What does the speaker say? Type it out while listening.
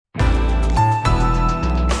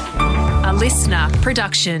listener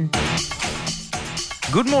production.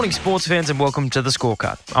 Good morning, sports fans, and welcome to The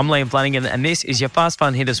Scorecard. I'm Liam Flanagan, and this is your Fast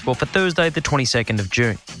Fun Hitter Sport for Thursday, the 22nd of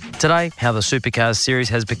June. Today, how the Supercars series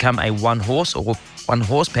has become a one-horse or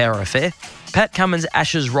one-horsepower affair, Pat Cummins'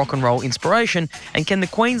 Ashes rock and roll inspiration, and can the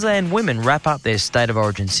Queensland women wrap up their State of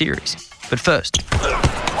Origin series? But first,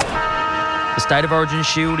 the State of Origin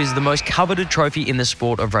Shield is the most coveted trophy in the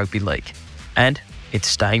sport of rugby league, and it's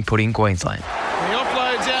staying put in Queensland. The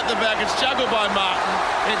offload's out the back, it's juggled by Martin,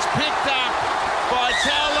 it's picked up by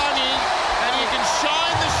Taulagi, and you can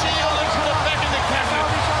shine the shield and put it back in the cabinet.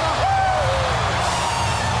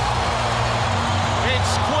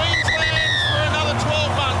 It's Queensland for another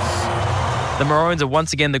 12 months. The Maroons are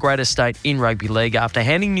once again the greatest state in rugby league after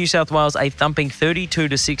handing New South Wales a thumping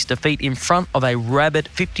 32-6 defeat in front of a rabid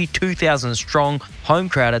 52,000 strong home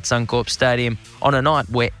crowd at Suncorp Stadium on a night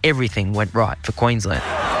where everything went right for Queensland.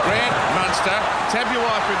 Grant, Munster,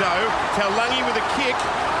 Tabuai Fido, Taulagi with a kick.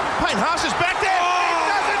 Payne Haas is back there. It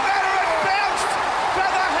doesn't matter, it bounced for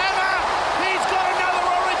the hammer. He's got another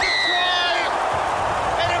Origin try.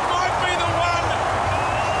 And it might be the one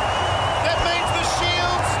that means the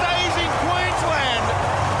Shield stays in Queensland.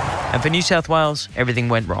 And for New South Wales, everything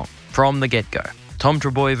went wrong from the get-go. Tom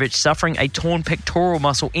Trbojevic suffering a torn pectoral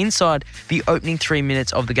muscle inside the opening 3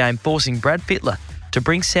 minutes of the game, forcing Brad Fittler to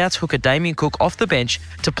bring South's hooker Damien Cook off the bench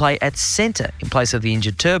to play at centre in place of the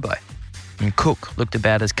injured Turbo. And Cook looked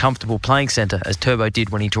about as comfortable playing centre as Turbo did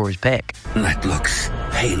when he tore his pec. That looks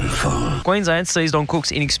painful. Queensland seized on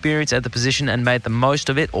Cook's inexperience at the position and made the most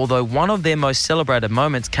of it, although one of their most celebrated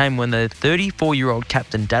moments came when the 34-year-old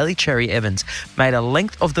captain Daly Cherry Evans made a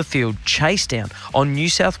length of the field chase down on New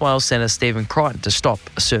South Wales centre Stephen Crichton to stop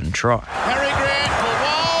a certain try. Harry Grant for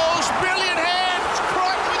Walsh. Brilliant hands.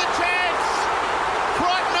 Crichton with a chance.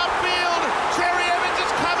 Crichton upfield. Cherry Evans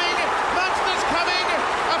is coming. Munster's coming.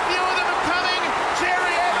 A few of them are coming.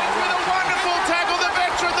 Cherry Evans with a wonderful tackle. The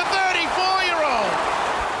veteran, the 34-year-old.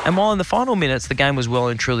 And while in the final minutes the game was well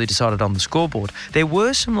and truly decided on the scoreboard, there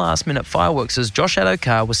were some last-minute fireworks as Josh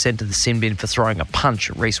Addo-Carr was sent to the sin bin for throwing a punch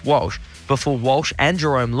at Reece Walsh, before Walsh and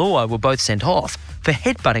Jerome Luai were both sent off for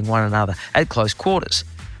headbutting one another at close quarters.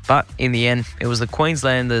 But in the end, it was the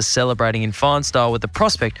Queenslanders celebrating in fine style with the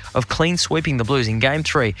prospect of clean sweeping the Blues in Game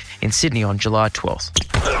 3 in Sydney on July 12th.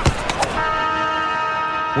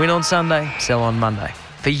 Win on Sunday, sell on Monday.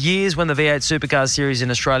 For years, when the V8 Supercars series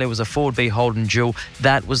in Australia was a Ford v Holden duel,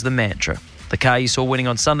 that was the mantra. The car you saw winning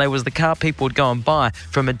on Sunday was the car people would go and buy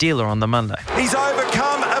from a dealer on the Monday. He's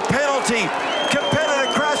overcome a penalty.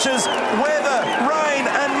 Competitor crashes, weather, rain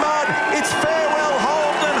and mud. It's farewell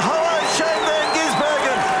Holden. Hello Shane Van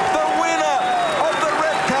Gisbergen, the winner of the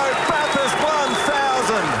Redcoat Bathurst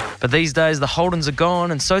 1000. But these days, the Holdens are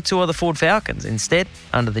gone, and so too are the Ford Falcons. Instead,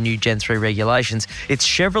 under the new Gen 3 regulations, it's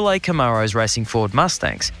Chevrolet Camaros racing Ford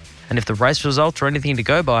Mustangs. And if the race results are anything to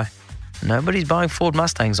go by, nobody's buying Ford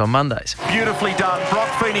Mustangs on Mondays. Beautifully done. Brock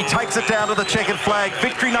Feeney takes it down to the checkered flag.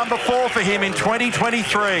 Victory number 4 for him in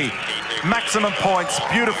 2023. Maximum points.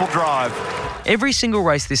 Beautiful drive. Every single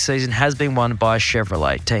race this season has been won by a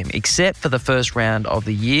Chevrolet team, except for the first round of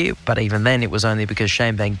the year, but even then it was only because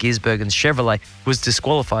Shane Van Gisbergen's Chevrolet was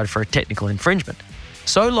disqualified for a technical infringement.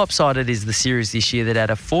 So lopsided is the series this year that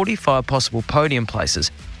out of 45 possible podium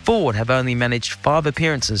places, Ford have only managed 5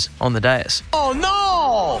 appearances on the dais. Oh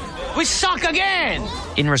no! We suck again!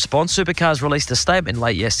 In response, Supercars released a statement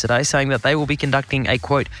late yesterday saying that they will be conducting a,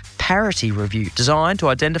 quote, parity review designed to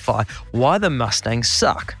identify why the Mustangs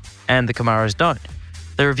suck and the Camaros don't.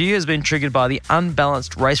 The review has been triggered by the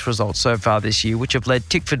unbalanced race results so far this year, which have led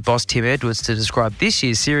Tickford boss Tim Edwards to describe this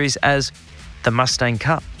year's series as the Mustang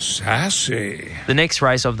Cup. Sassy. The next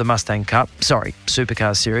race of the Mustang Cup,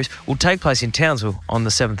 Supercars series, will take place in Townsville on the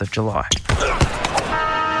 7th of July. He's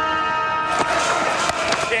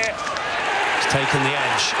taken the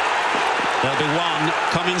edge. There'll be one.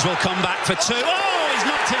 Cummins will come back for 2. Oh, he's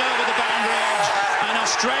knocked it over the boundary edge. And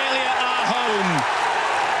Australia are home.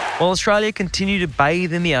 While Australia continue to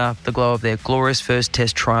bathe in the afterglow of their glorious first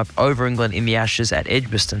Test triumph over England in the Ashes at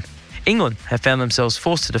Edgbaston, England have found themselves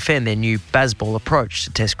forced to defend their new Bazball approach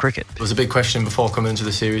to Test cricket. There was a big question before coming into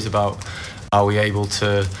the series about are we able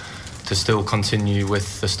to still continue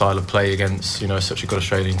with the style of play against such a good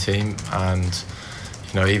Australian team, and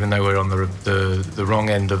even though we're on the wrong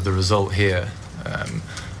end of the result here,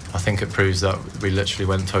 I think it proves that we literally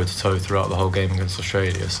went toe-to-toe throughout the whole game against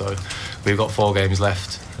Australia. So we've got 4 games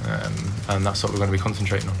left, and that's what we're going to be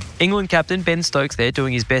concentrating on. England captain Ben Stokes there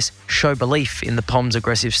doing his best show belief in the Poms'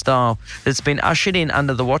 aggressive style that's been ushered in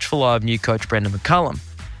under the watchful eye of new coach Brendan McCullum.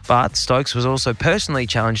 But Stokes was also personally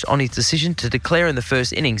challenged on his decision to declare in the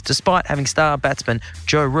first innings, despite having star batsman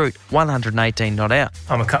Joe Root 118 not out.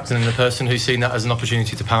 I'm a captain and a person who's seen that as an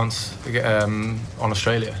opportunity to pounce on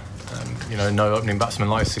Australia. No opening batsman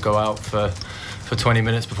likes to go out for 20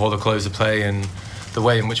 minutes before the close of play, and the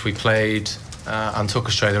way in which we played and took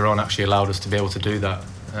Australia on actually allowed us to be able to do that.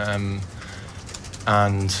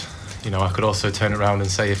 I could also turn it around and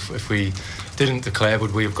say if we didn't declare,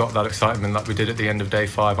 would we have got that excitement that we did at the end of day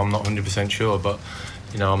 5? I'm not 100% sure, but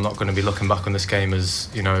I'm not going to be looking back on this game as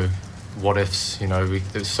what ifs.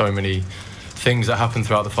 There's so many things that happened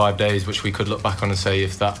throughout the 5 days which we could look back on and say,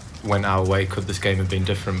 if that went our way, could this game have been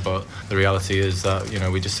different? But the reality is that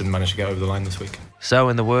we just didn't manage to get over the line this week. So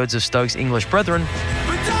in the words of Stokes' English brethren,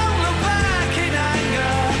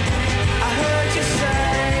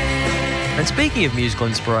 and speaking of musical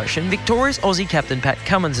inspiration, Victoria's Aussie captain Pat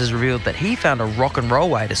Cummins has revealed that he found a rock and roll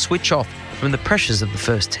way to switch off from the pressures of the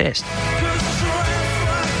first test.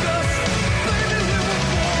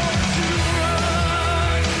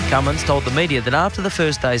 Cummins told the media that after the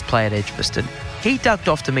first day's play at Edgbaston, he ducked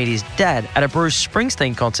off to meet his dad at a Bruce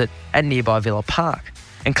Springsteen concert at nearby Villa Park.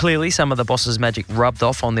 And clearly some of the boss's magic rubbed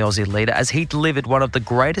off on the Aussie leader as he delivered one of the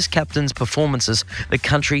greatest captain's performances the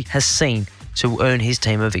country has seen to earn his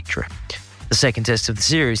team a victory. The second test of the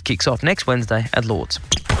series kicks off next Wednesday at Lord's.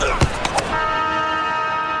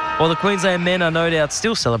 While the Queensland men are no doubt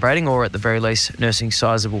still celebrating, or at the very least nursing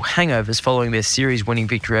sizable hangovers following their series-winning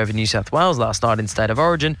victory over New South Wales last night in State of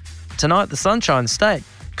Origin, tonight the Sunshine State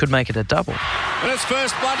could make it a double. And it's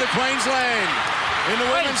first blood to Queensland in the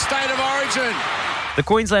Women's State of Origin. The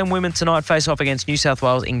Queensland women tonight face off against New South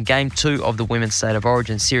Wales in Game 2 of the Women's State of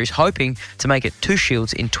Origin series, hoping to make it 2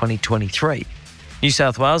 shields in 2023. New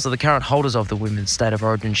South Wales are the current holders of the Women's State of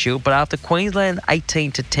Origin shield, but after Queensland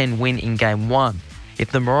 18-10 win in Game 1,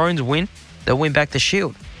 if the Maroons win, they'll win back the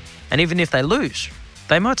shield. And even if they lose,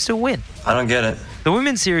 they might still win. I don't get it. The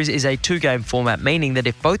Women's Series is a 2-game format, meaning that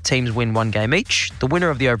if both teams win 1 game each, the winner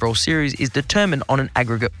of the overall series is determined on an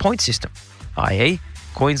aggregate point system, i.e.,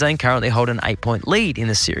 Queensland currently hold an 8-point lead in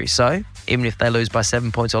the series, so even if they lose by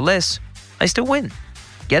 7 points or less, they still win.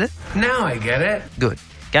 Get it? Now I get it. Good.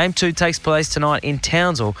 Game 2 takes place tonight in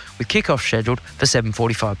Townsville with kickoff scheduled for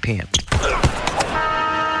 7:45pm.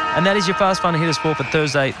 And that is your Fast Fun Hitter Sport for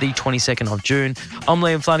Thursday, the 22nd of June. I'm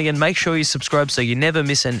Liam Flanagan. Make sure you subscribe so you never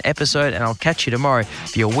miss an episode, and I'll catch you tomorrow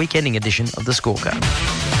for your week-ending edition of The Scorecard.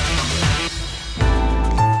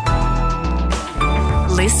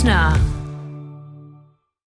 Listener.